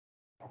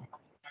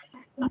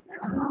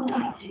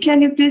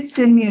Can you please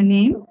tell me your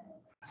name?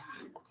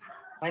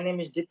 My name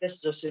is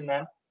Dipesh Joshi,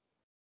 ma'am.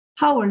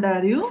 How old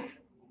are you?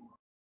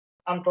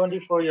 I'm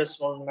 24 years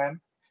old,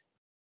 ma'am.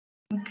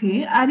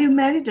 Okay. Are you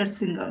married or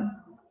single?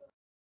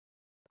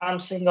 I'm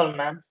single,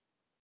 ma'am.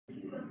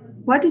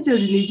 What is your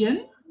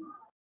religion?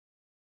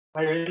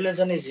 My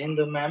religion is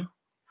Hindu, ma'am.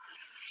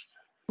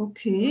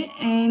 Okay.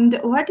 And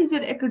what is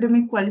your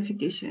academic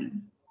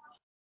qualification?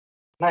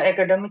 My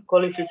academic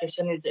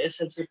qualification is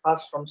SLC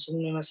pass from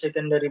Senior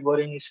Secondary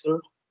Boarding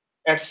School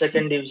at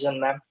second division,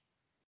 ma'am.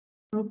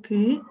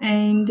 Okay.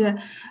 And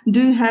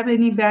do you have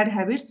any bad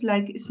habits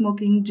like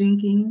smoking,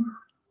 drinking?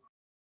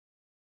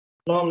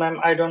 No, ma'am,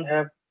 I don't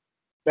have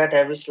bad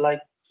habits like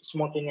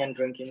smoking and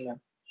drinking, ma'am.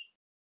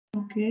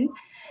 Okay.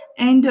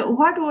 And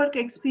what work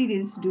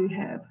experience do you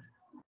have?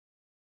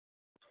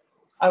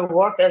 I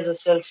work as a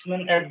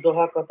salesman at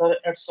Doha, Qatar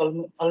at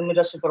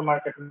Almira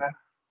supermarket, ma'am.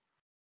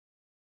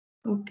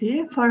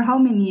 Okay. For how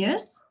many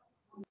years?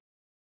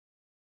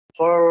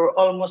 For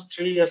almost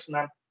 3 years,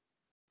 ma'am.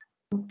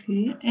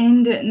 Okay.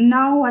 And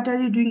now what are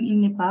you doing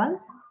in Nepal?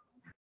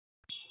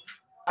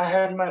 I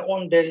have my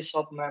own dairy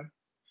shop, ma'am.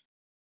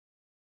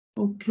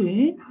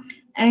 Okay.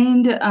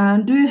 And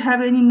do you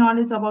have any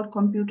knowledge about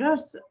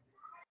computers?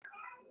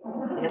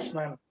 Yes,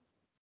 ma'am.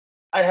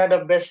 I had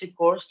a basic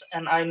course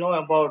and I know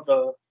about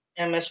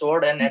MS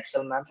Word and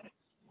Excel, ma'am.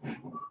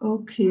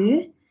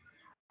 Okay.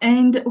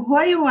 And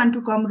why you want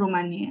to come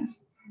Romania?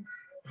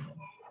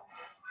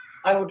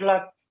 I would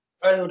like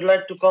I would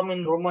like to come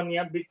in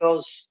Romania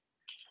because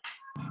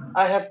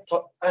I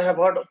have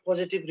heard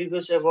positive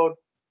reviews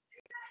Mhm.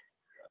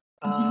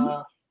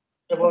 uh,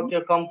 about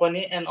your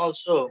company and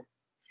also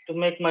to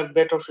make my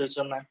better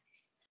future, man.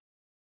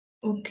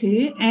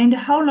 Okay. And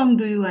how long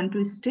do you want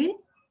to stay?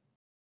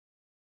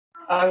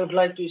 I would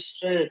like to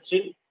stay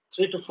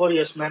 3 to 4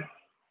 years, man.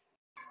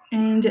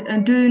 And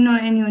do you know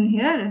anyone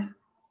here?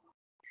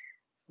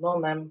 No,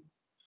 ma'am,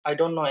 I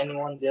don't know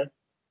anyone there.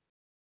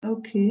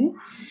 Okay.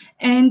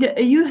 And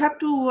you have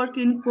to work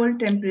in cold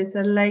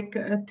temperature like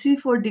 3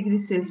 4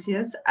 degrees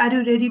Celsius. Are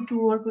you ready to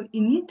work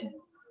in it?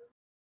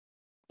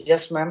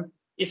 Yes, ma'am.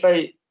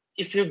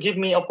 If you give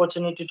me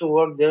opportunity to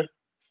work there,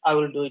 I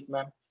will do it,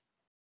 ma'am.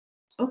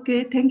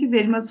 Okay. Thank you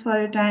very much for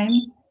your time.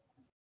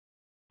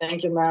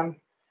 Thank you, ma'am.